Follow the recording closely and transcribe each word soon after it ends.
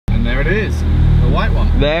there it is, the white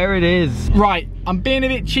one. There it is. Right, I'm being a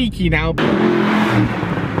bit cheeky now.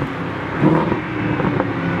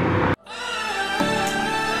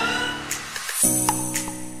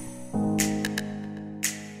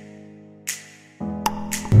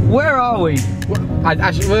 Where are we?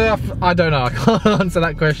 I don't know, I can't answer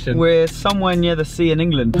that question. We're somewhere near the sea in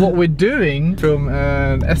England. What we're doing from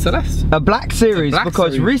SLS. A black series,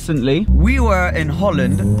 because recently we were in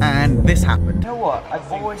Holland and this happened. You know what?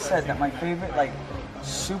 I've always said that my favorite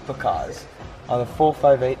supercars are the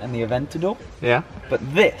 458 and the Aventador. Yeah. But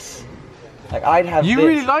this, I'd have this. You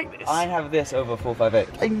really like this? I have this over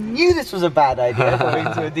 458. I knew this was a bad idea going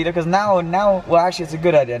to a dealer because now, well actually it's a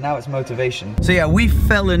good idea, now it's motivation. So yeah, we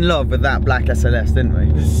fell in love with that black SLS, didn't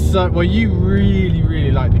we? So, well, you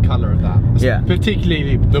really like the colour of that. Yeah.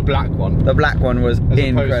 Particularly the black one. The black one was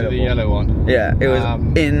incredible. Opposed to the yellow one. Yeah, it was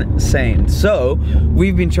insane. So,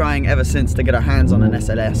 we've been trying ever since to get our hands on an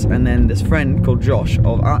SLS, and then this friend called Josh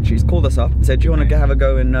of Archie's called us up and said, do you want to have a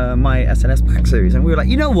go in my SLS Black Series? And we were like,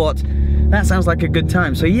 you know what? That sounds like a good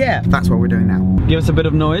time. So yeah, that's what we're doing now. Give us a bit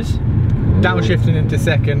of noise. Downshifting into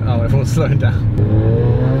second. Oh, everyone's slowing down.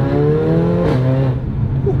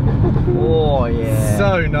 Oh yeah.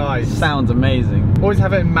 So nice. Sounds amazing. Always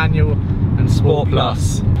have it in manual and Sport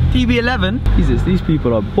Plus. DB11. Jesus, these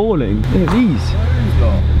people are balling. Look at these.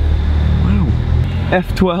 Wow.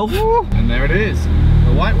 F12. And there it is,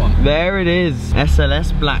 the white one. There it is.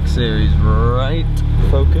 SLS Black Series, right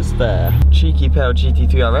focus there. Cheeky pair of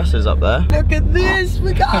GT3 RSs up there. Look at this,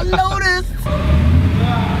 we got a Lotus.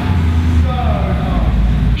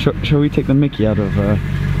 Shall we take the mickey out of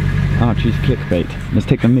Archie's clickbait? Let's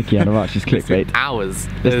take the mickey out of Archie's clickbait. Let's do ours.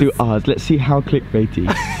 Let's do ours. Let's see how clickbaity.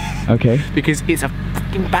 Okay. Because it's a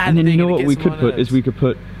fucking bad And then thing. you know what we could put is we could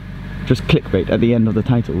put just clickbait at the end of the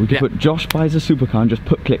title. We could put Josh buys a supercar and just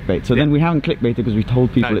put clickbait. So then we haven't clickbaited because we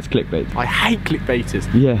told people it's clickbait. I hate clickbaiters.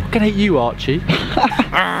 Yeah. I can hate you, Archie.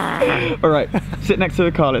 Alright, sit next to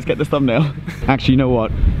the car, let's get this thumbnail. Actually, you know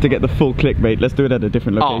what? To get the full clickbait, let's do it at a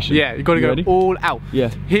different location. Oh, yeah, you've got to go ready? all out. Yeah.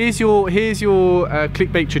 Here's your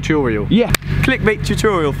clickbait tutorial. Yeah. Clickbait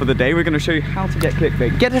tutorial for the day. We're going to show you how to get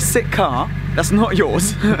clickbait. Get a sick car that's not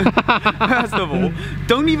yours. First of all,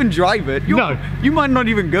 don't even drive it. You might not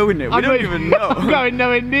even go in it. We don't even know. I'm going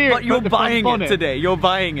nowhere near it. But you're buying it today. You're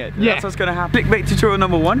buying it. Yeah. That's what's going to happen. Clickbait tutorial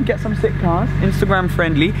number 1. Get some sick cars. Instagram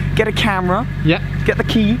friendly. Get a camera. Yeah. Get the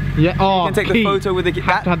key. Yeah. Oh, you can take the photo with the key.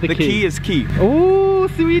 The key is key. Oh,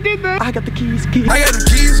 see what you did there? I got the keys. I got the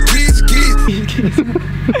keys.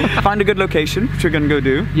 Find a good location, which you're going to go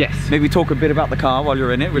do. Yes. Maybe talk a bit about the car while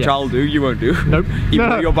you're in it, which I'll do. You won't do. Nope. Even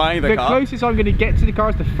though you're buying the car. The closest I'm going to get to the car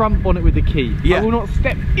is the front bonnet with the key. Yeah. I will not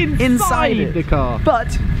step inside the car. But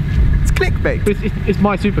it's clickbait. It's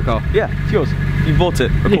my supercar. Yeah, it's yours. You bought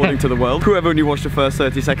it, according to the world. Whoever only watched the first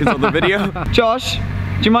 30 seconds of the video. Josh,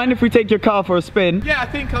 do you mind if we take your car for a spin? Yeah, I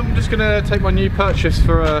think I'm just going to take my new purchase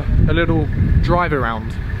for a little drive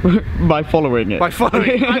around. By following it. By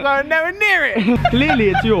following it. I'm going nowhere near it. Clearly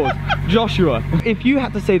it's yours. Joshua, if you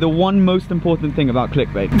had to say the one most important thing about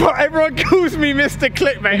clickbait. But everyone calls me Mr.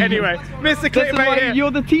 Clickbait anyway. Mr. Clickbait here. You're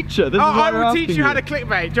the teacher. I will teach you how to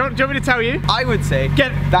clickbait. Do you want me to tell you? I would say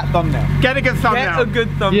get that thumbnail. Get a good thumbnail. Get a good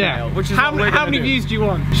thumbnail. Yeah. Which is how many views do you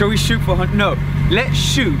want? Shall we shoot for 100? No. Let's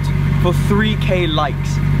shoot for 3K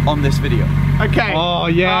likes on this video. Okay. Oh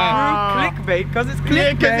yeah. Clickbait, because it's clickbait.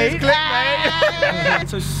 Yeah, because it's clickbait.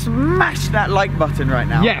 So smash that like button right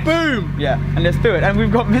now. Yeah. Boom. Yeah. And let's do it. And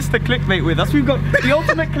we've got Mr. Clickbait with us. We've got the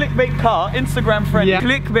ultimate clickbait car, Instagram friendly. Yeah.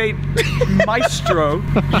 Clickbait maestro.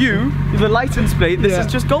 You, the license plate. This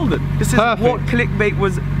is just golden. This is what clickbait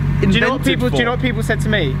was invented do you know what people said to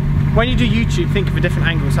me? When you do YouTube, think of a different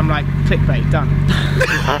angle. So I'm like, clickbait, done.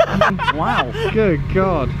 Wow. Good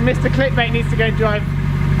God. Mr. Clickbait needs to go and drive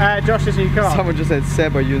Josh's new car. Someone just said,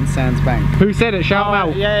 Seb, are you in Sands Bank? Who said it? Shout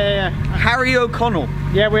out. Yeah. Harry O'Connell.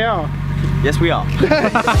 Yeah, we are. Yes, we are.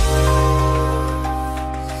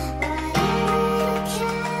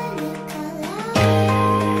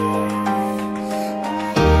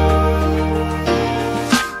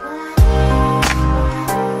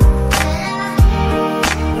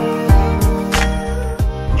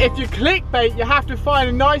 If you clickbait, you have to find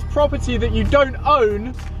a nice property that you don't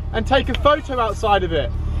own and take a photo outside of it.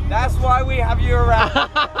 That's why we have you around.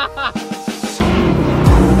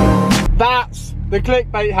 That's the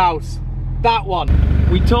clickbait house. That one.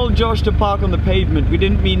 We told Josh to park on the pavement. We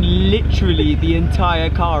didn't mean literally the entire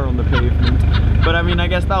car on the pavement. But I mean, I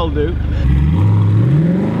guess that'll do.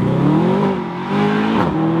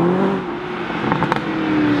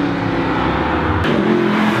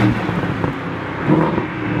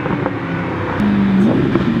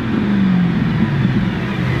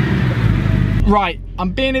 Right,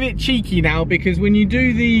 I'm being a bit cheeky now because when you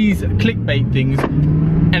do these clickbait things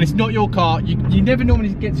and it's not your car, you never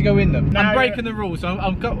normally get to go in them. I'm breaking the rules, so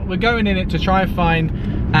we're going in it to try and find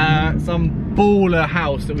some baller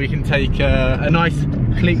house that we can take a nice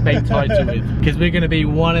clickbait title with, because we're going to be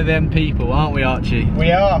one of them people, aren't we, Archie?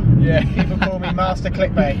 We are. Yeah. People call me Master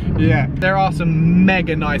Clickbait. Yeah. There are some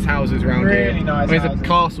mega nice houses around here. Really nice There's houses. a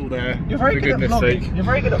castle there. You're very good at vlogging. You're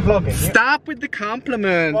very good at vlogging. Stop with the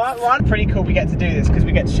compliments. One pretty cool we get to do this because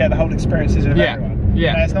we get to share the whole experiences with everyone.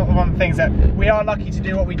 Yeah. It's not one of the things that we are lucky to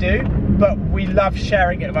do what we do, but we love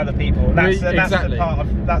sharing it with other people. That's exactly. the part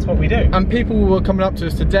of, that's what we do. And people were coming up to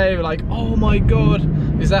us today, were like, oh my god,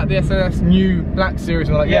 is that the SLS new black series?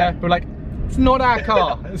 And we're like, yeah. We're like, it's not our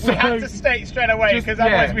car. So we have to state straight away because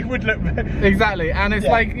otherwise we would look. Exactly, and it's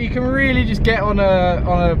like you can really just get on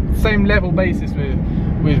a same level basis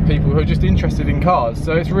with people who are just interested in cars.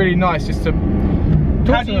 So it's really nice just to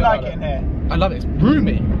talk. How do you like it in here? I love it. It's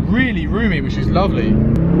roomy, really roomy, which is lovely.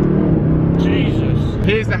 Jesus.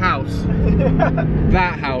 Here's the house.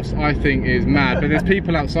 That house, I think, is mad, but there's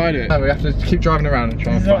people outside it. We have to keep driving around and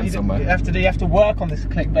try and find somewhere. You have to work on this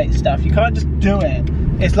clickbait stuff. You can't just do it.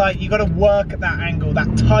 It's like you got to work at that angle,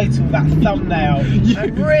 that title, that thumbnail,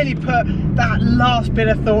 and really put that last bit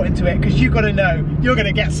of thought into it, because you got to know you're going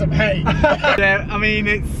to get some hate. Yeah, I mean,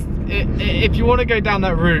 if you want to go down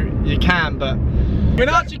that route, you can, but when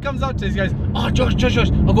Archie comes up to us, he goes, oh, Josh,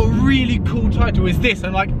 I've got a really cool title, is this?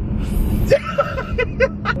 I'm like,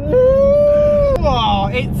 oh,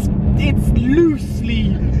 it's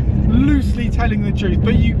loosely telling the truth,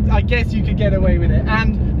 but I guess you could get away with it,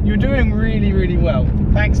 and you're doing really, really well.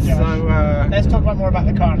 Thanks, Josh. So, let's talk more about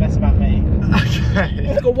the car and less about me. Okay.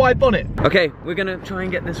 It's got a wide bonnet. Okay, we're gonna try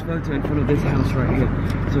and get this photo in front of this house right here.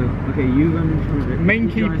 So, okay, you run in front of it. Main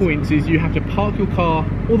key points is you have to park your car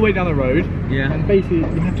all the way down the road. Yeah. And basically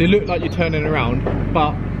you have to look like you're turning around,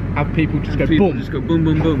 but have people just go boom. Just go boom,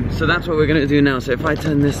 boom, boom. So that's what we're gonna do now. So if I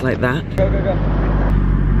turn this like that. Go, go, go.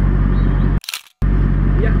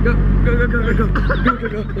 Yeah, go, go, go, go, go, go, go,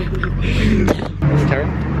 go, go. Let's carry on.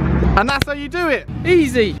 And that's how you do it.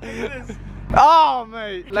 Easy. Oh,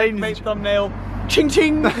 mate. Mate thumbnail. Ching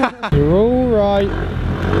ching. You're all right.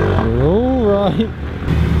 You're all right.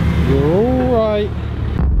 You're all right.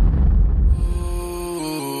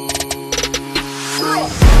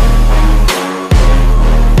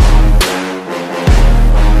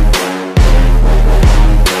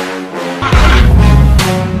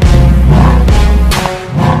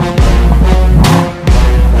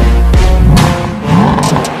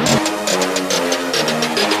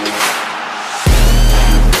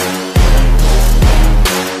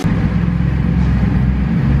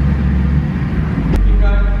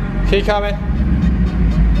 Keep coming.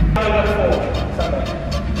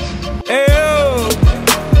 Ayo,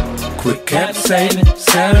 quick capsizing,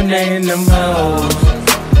 serenading them hoes.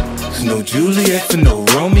 There's no Juliet for no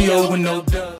Romeo with no dove.